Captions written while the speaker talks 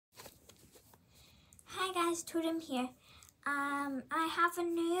guys, Totem here. I have a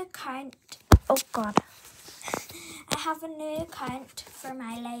new account. Oh god. I have a new account for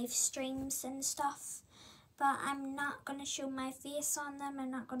my live streams and stuff, but I'm not going to show my face on them.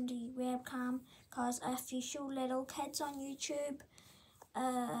 I'm not going to do webcam, because if you show little kids on YouTube,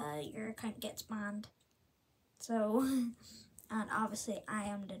 your account gets banned. So, and obviously I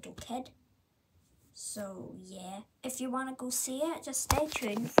am a little kid. So yeah, if you want to go see it, just stay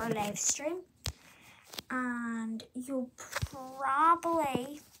tuned for a live stream. And you'll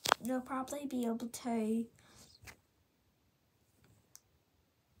probably be able to,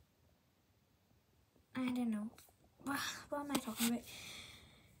 I don't know, what am I talking about?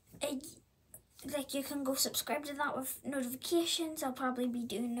 Like, you can go subscribe to that with notifications. I'll probably be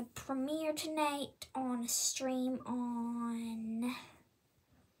doing a premiere tonight on a stream on,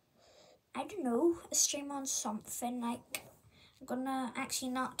 I don't know, a stream on something. Like, I'm gonna,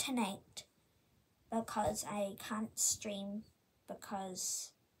 actually not tonight, because I can't stream,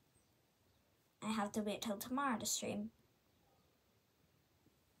 because I have to wait till tomorrow to stream.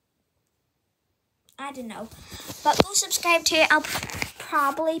 I don't know, but go subscribe to it. I'll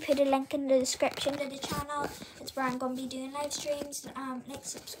probably put a link in the description to the channel. It's where I'm going to be doing live streams. Like,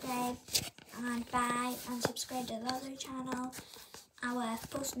 subscribe, and bye, and subscribe to the other channel. I will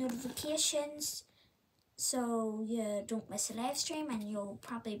post notifications so you don't miss a live stream, and you'll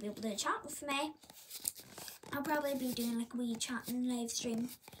probably be able to chat with me. I'll probably be doing like a wee chatting live stream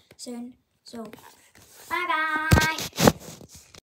soon. So, bye bye.